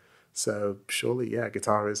way. So surely,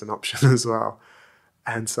 guitar is an option as well.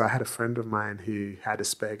 And so I had a friend of mine who had a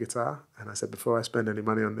spare guitar. And I said, before I spend any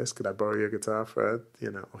money on this, could I borrow your guitar for,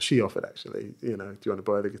 or she offered actually, do you want to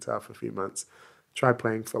borrow the guitar for a few months? Tried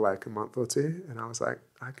playing for like a month or two. And I was like,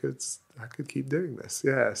 I could keep doing this.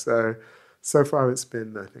 Yeah. So far it's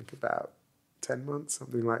been, I think, about 10 months,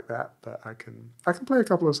 something like that. But I can play a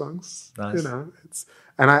couple of songs. Nice.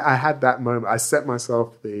 And I had that moment. I set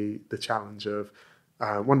myself the challenge of,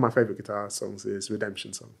 one of my favorite guitar songs is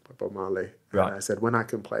Redemption Song by Bob Marley. Right. And I said, when I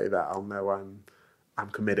can play that, I'll know I'm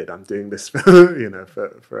committed. I'm doing this for,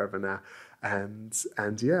 for forever now. And I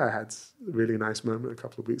had a really nice moment a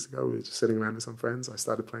couple of weeks ago. We were just sitting around with some friends. I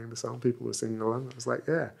started playing the song. People were singing along. I was like,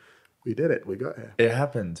 yeah, we did it. We got here. It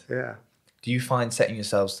happened. Yeah. Do you find setting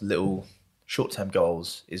yourselves little short-term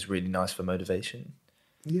goals is really nice for motivation?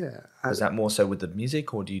 Yeah. Is that more so with the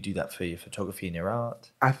music, or do you do that for your photography and your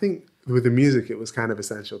art? I think with the music, it was kind of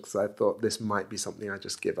essential because I thought this might be something I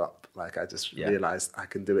just give up. Like, I just realized I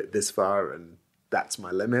can do it this far and that's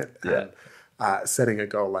my limit. Yeah. And setting a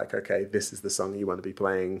goal like, okay, this is the song you want to be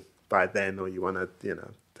playing by then, or you want to,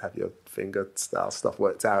 have your finger style stuff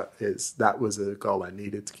worked out, that was a goal I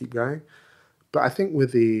needed to keep going. But I think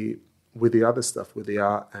with the other stuff, with the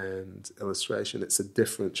art and illustration, it's a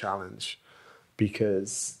different challenge.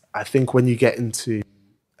 Because I think when you get into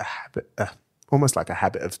a habit, almost like a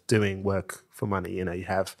habit of doing work for money, you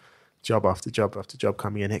have job after job after job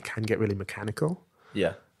coming in, it can get really mechanical.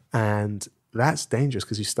 Yeah. And that's dangerous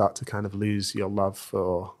because you start to kind of lose your love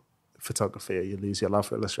for photography, or you lose your love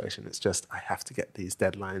for illustration. It's just, I have to get these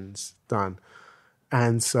deadlines done.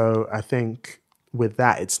 And so I think with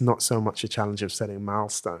that, it's not so much a challenge of setting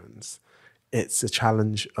milestones. It's a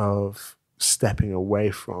challenge of stepping away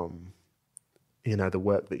from the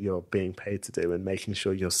work that you're being paid to do and making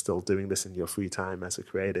sure you're still doing this in your free time as a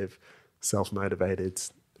creative, self-motivated,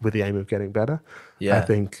 with the aim of getting better. Yeah. I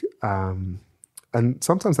think, and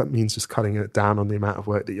sometimes that means just cutting it down on the amount of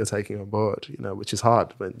work that you're taking on board, which is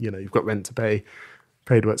hard when, you've got rent to pay,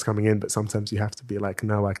 paid work's coming in, but sometimes you have to be like,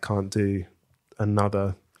 no, I can't do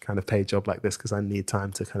another kind of paid job like this because I need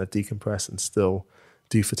time to kind of decompress and still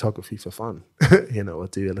do photography for fun, or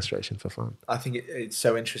do illustration for fun. I think it's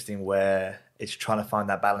so interesting where it's trying to find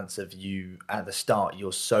that balance of you at the start,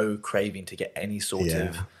 you're so craving to get any sort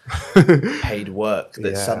of paid work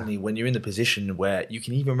that suddenly when you're in the position where you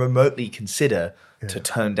can even remotely consider to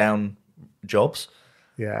turn down jobs,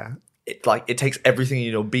 it takes everything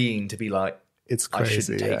in your being to be like, it's crazy, I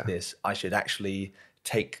shouldn't take this. I should actually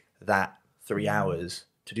take that 3 hours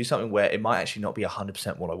to do something where it might actually not be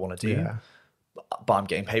 100% what I want to do. but I'm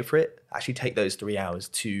getting paid for it. Actually take those 3 hours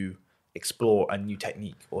to explore a new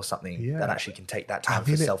technique or something that actually can take that time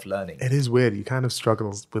for self-learning. It is weird. You kind of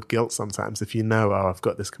struggle with guilt sometimes if you know, oh, I've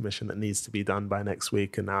got this commission that needs to be done by next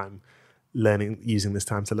week and now I'm using this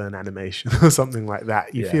time to learn animation or something like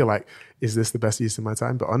that. You feel like, is this the best use of my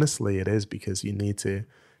time? But honestly, it is, because you need to,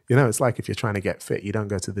 it's like if you're trying to get fit, you don't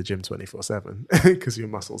go to the gym 24/7 because your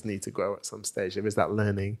muscles need to grow at some stage. There is that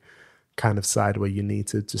learning kind of side where you need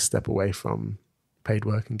to just step away from paid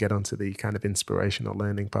work and get onto the kind of inspirational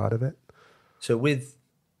learning part of it. So with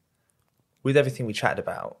everything we chatted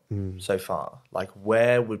about so far, like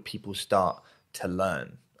where would people start to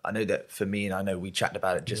learn? I know that for me, and I know we chatted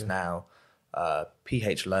about it just now,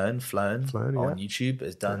 PH Flern on YouTube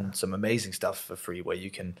has done some amazing stuff for free where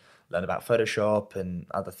you can learn about Photoshop and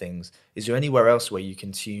other things. Is there anywhere else where you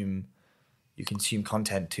consume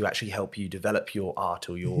content to actually help you develop your art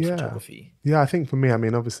or your photography? Yeah, I think for me, I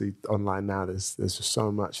mean, obviously online now there's just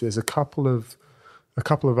so much. There's a couple of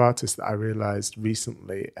artists that I realized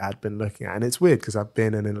recently I'd been looking at, and it's weird because I've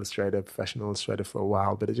been an illustrator, professional illustrator for a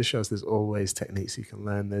while, but it just shows there's always techniques you can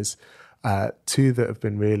learn. There's two that have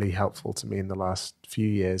been really helpful to me in the last few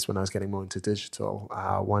years when I was getting more into digital.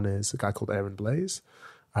 One is a guy called Aaron Blaze.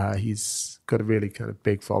 He's got a really kind of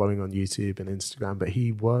big following on YouTube and Instagram, but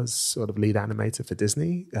he was sort of lead animator for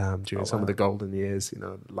Disney during some of the golden years,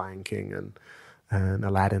 Lion King and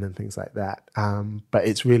Aladdin and things like that. But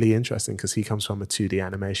it's really interesting because he comes from a 2D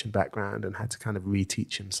animation background and had to kind of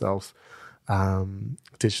reteach himself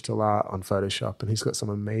digital art on Photoshop. And he's got some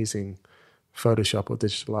amazing Photoshop or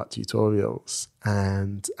digital art tutorials.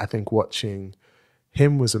 And I think watching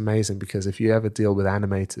him was amazing because if you ever deal with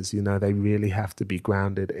animators, they really have to be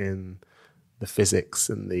grounded in the physics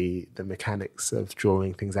and the mechanics of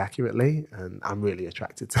drawing things accurately, and I'm really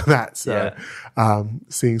attracted to that. So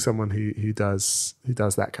seeing someone who does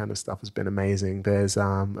that kind of stuff has been amazing. There's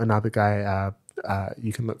another guy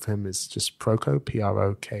you can look for him, is just Proko,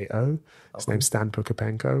 Proko. His name's Stan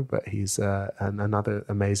Prokopenko, but he's another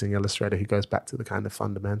amazing illustrator who goes back to the kind of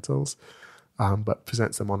fundamentals, but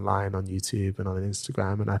presents them online on YouTube and on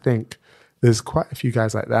Instagram. And I think there's quite a few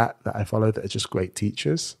guys like that I follow that are just great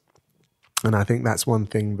teachers. And I think that's one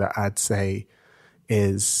thing that I'd say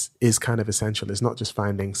is kind of essential. It's not just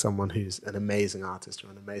finding someone who's an amazing artist or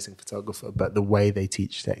an amazing photographer, but the way they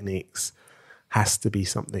teach techniques has to be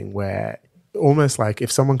something where almost like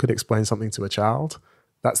if someone could explain something to a child,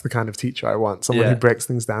 that's the kind of teacher I want. Someone who breaks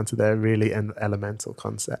things down to their really elemental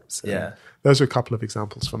concepts. And those are a couple of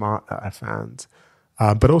examples from art that I found.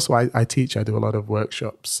 But also I teach, I do a lot of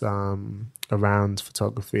workshops around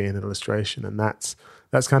photography and illustration, and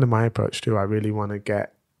that's kind of my approach too. I really want to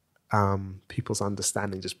get people's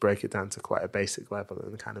understanding, just break it down to quite a basic level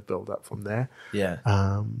and kind of build up from there. Yeah.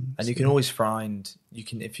 And you can always find, no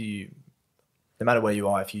matter where you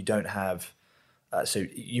are, if you don't have, so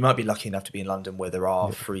you might be lucky enough to be in London where there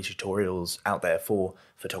are free tutorials out there for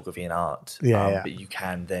photography and art. But you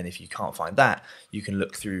can then, if you can't find that, you can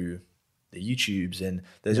look through the YouTubes, and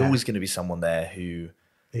there's always going to be someone there who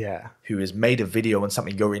has made a video on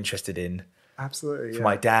something you're interested in. Absolutely. For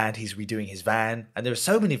my dad, he's redoing his van, and there are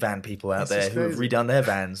so many van people out there who have redone their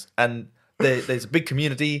vans, and there's a big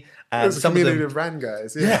community. And there's a community of van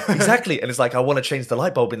guys. Yeah, exactly. And it's like, I want to change the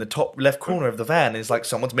light bulb in the top left corner of the van. And it's like,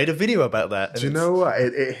 someone's made a video about that. Do you know what?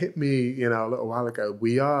 It hit me, a little while ago.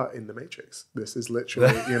 We are in the Matrix. This is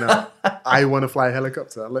literally, I want to fly a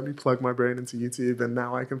helicopter. Let me plug my brain into YouTube, and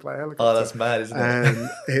now I can fly a helicopter. Oh, that's mad, isn't it? And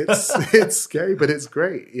it's scary, but it's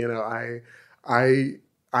great.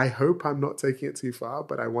 I hope I'm not taking it too far,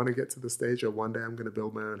 but I want to get to the stage where one day I'm going to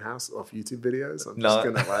build my own house off YouTube videos. I'm just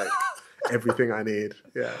going to everything I need.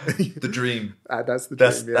 Yeah. The dream. That's the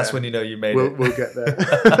dream. That's when you know you made it. We'll get there.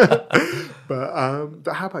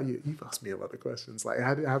 But how about you? You've asked me a lot of questions. Like,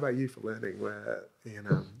 how about you for learning? Where,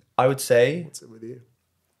 I would say, what's it with you?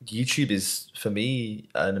 YouTube is, for me,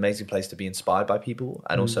 an amazing place to be inspired by people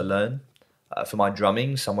and also learn. For my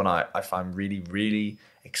drumming, someone I find really, really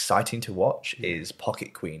exciting to watch is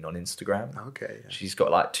Pocket Queen on Instagram. Okay. Yeah. She's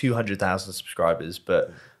got like 200,000 subscribers,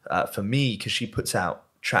 but for me, because she puts out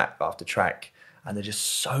track after track, and they're just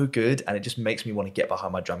so good, and it just makes me want to get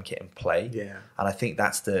behind my drum kit and play. Yeah. And I think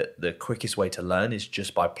that's the quickest way to learn, is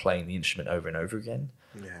just by playing the instrument over and over again.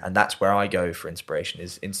 Yeah. And that's where I go for inspiration,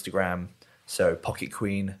 is Instagram. So Pocket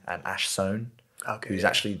Queen and Ash Sohn, who's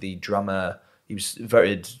actually the drummer. He was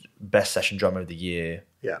voted best session drummer of the year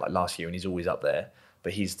like last year, and he's always up there.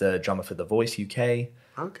 But he's the drummer for The Voice UK.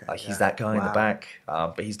 Okay. He's that guy in the back.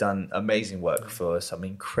 But he's done amazing work for some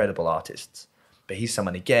incredible artists. But he's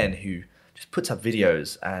someone, again, who just puts up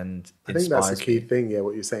videos and I think that's the inspires key me. thing. Yeah,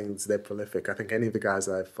 what you're saying is they're prolific. I think any of the guys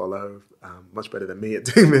I follow, much better than me at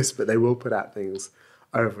doing this, but they will put out things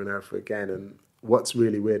over and over again. And what's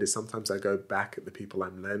really weird is sometimes I go back at the people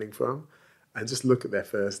I'm learning from and just look at their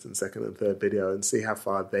first and second and third video and see how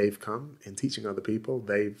far they've come in teaching other people.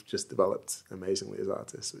 They've just developed amazingly as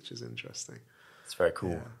artists, which is interesting. It's very cool.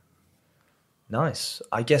 Yeah. Nice.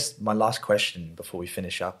 I guess my last question before we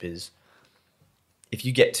finish up is, if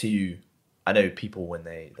you get to, I know people when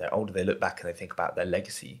they're older, they look back and they think about their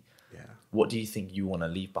legacy. Yeah. What do you think you want to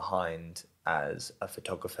leave behind as a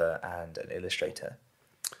photographer and an illustrator?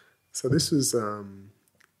 So this is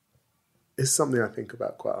something I think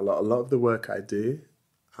about quite a lot. A lot of the work I do,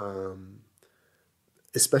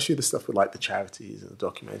 especially the stuff with like the charities and the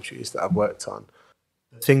documentaries that I've worked on,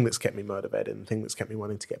 the thing that's kept me motivated and the thing that's kept me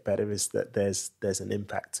wanting to get better is that there's an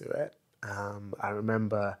impact to it. I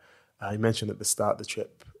remember you mentioned at the start the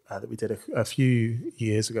trip that we did a few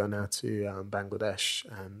years ago now to Bangladesh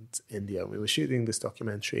and India. We were shooting this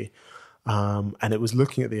documentary, and it was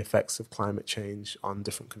looking at the effects of climate change on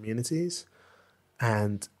different communities.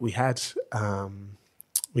 And we had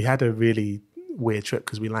a really weird trip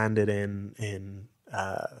because we landed in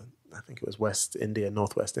I think it was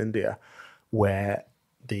northwest India, where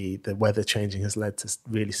the weather changing has led to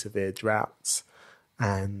really severe droughts.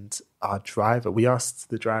 And we asked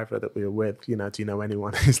the driver that we were with, do you know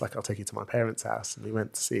anyone? He's like, I'll take you to my parents' house. And we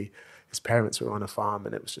went to see his parents were on a farm,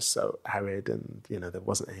 and it was just so arid, and there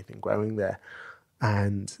wasn't anything growing there.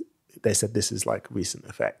 And they said this is like recent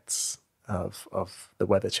effects of the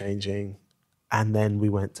weather changing. And then we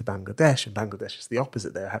went to Bangladesh, and Bangladesh is the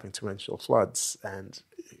opposite. They're having torrential floods, and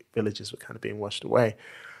villages were kind of being washed away.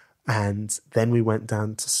 And then we went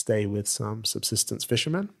down to stay with some subsistence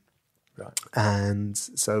fishermen. Right. And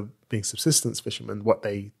so being subsistence fishermen, what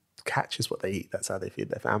they catch is what they eat. That's how they feed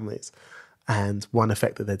their families. And one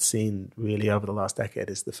effect that they'd seen really over the last decade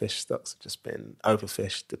is the fish stocks have just been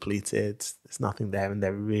overfished, depleted. There's nothing there, and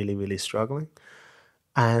they're really, really struggling.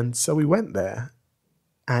 And so we went there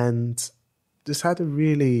and just had a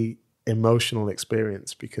really emotional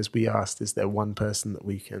experience because we asked, is there one person that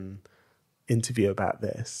we can interview about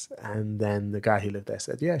this? And then the guy who lived there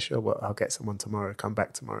said, yeah, sure, well, I'll get someone tomorrow, come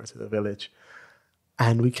back tomorrow to the village.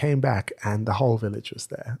 And we came back and the whole village was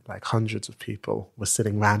there. Like hundreds of people were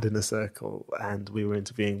sitting round in a circle, and we were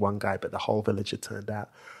interviewing one guy, but the whole village had turned out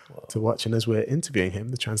to watch. And as we're interviewing him,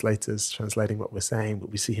 the translator's translating what we're saying, but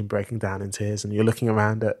we see him breaking down in tears, and you're looking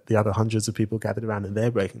around at the other hundreds of people gathered around and they're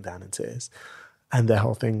breaking down in tears. And their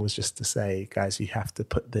whole thing was just to say, guys, you have to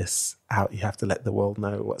put this out. You have to let the world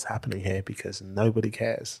know what's happening here because nobody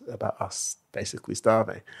cares about us basically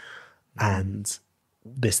starving. And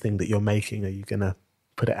this thing that you're making, are you going to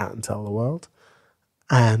put it out and tell the world?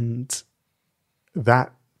 And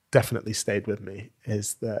that definitely stayed with me,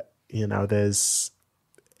 is that,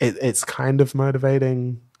 it's kind of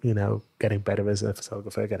motivating, getting better as a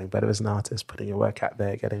photographer, getting better as an artist, putting your work out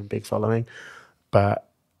there, getting a big following. But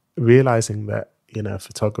realizing that,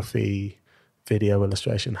 photography, video,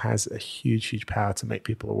 illustration has a huge, huge power to make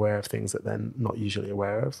people aware of things that they're not usually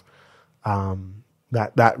aware of.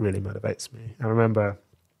 That really motivates me. I remember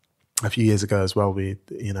a few years ago as well, we,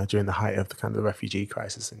 during the height of the kind of the refugee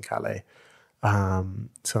crisis in Calais,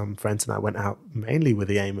 some friends and I went out mainly with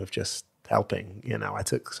the aim of just helping. I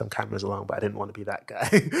took some cameras along, but I didn't want to be that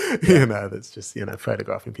guy, that's just,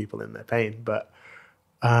 photographing people in their pain. But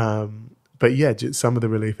yeah, some of the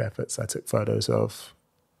relief efforts I took photos of,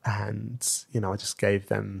 and, I just gave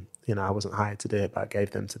them, I wasn't hired to do it, but I gave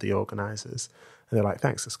them to the organizers. And they're like,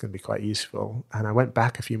 thanks, that's going to be quite useful. And I went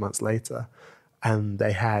back a few months later, and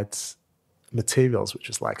they had materials, which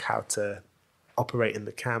was like how to operate in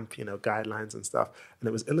the camp, guidelines and stuff. And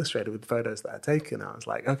it was illustrated with photos that I'd taken. I was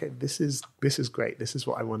like, okay, this is great. This is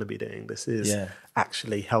what I want to be doing. This is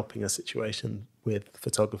actually helping a situation with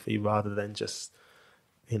photography rather than just,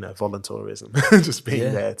 volunteerism, just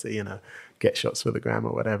being there to, get shots for the gram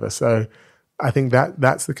or whatever. So I think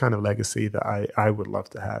that's the kind of legacy that I would love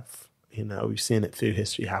to have. We've seen it through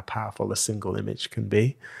history, how powerful a single image can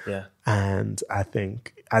be. Yeah. And I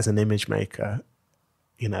think as an image maker,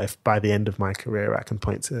 if by the end of my career I can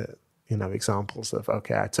point to, examples of,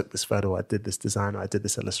 okay, I took this photo, I did this design, or I did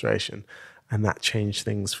this illustration, and that changed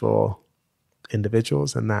things for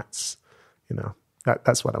individuals. And that's,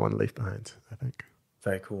 that's what I want to leave behind, I think.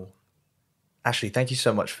 Very cool. Ashley, thank you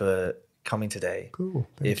so much for coming today. Cool.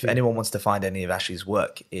 If anyone wants to find any of Ashley's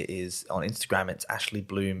work, it is on Instagram. It's Ashley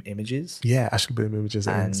Bloom Images. Yeah, Ashley Bloom Images.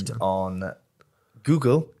 And on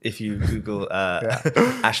Google, if you Google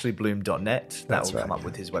ashleybloom.net, that will come up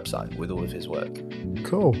with his website with all of his work.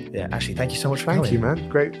 Cool. Yeah, Ashley, thank you so much for coming. Thank you, man.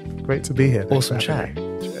 Great to be here. Awesome chat.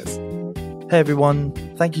 Cheers. Hey everyone,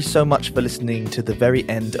 thank you so much for listening to the very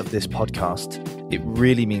end of this podcast. It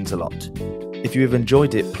really means a lot. If you have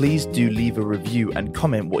enjoyed it, please do leave a review and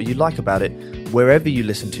comment what you like about it wherever you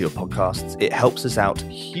listen to your podcasts. It helps us out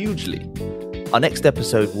hugely. Our next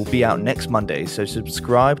episode will be out next Monday, so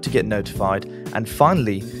subscribe to get notified. And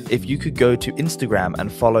finally, if you could go to Instagram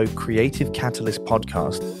and follow Creative Catalyst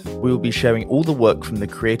Podcast, we will be sharing all the work from the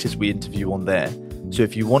creators we interview on there. So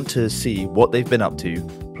if you want to see what they've been up to,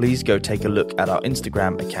 please go take a look at our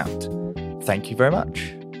Instagram account. Thank you very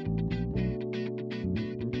much.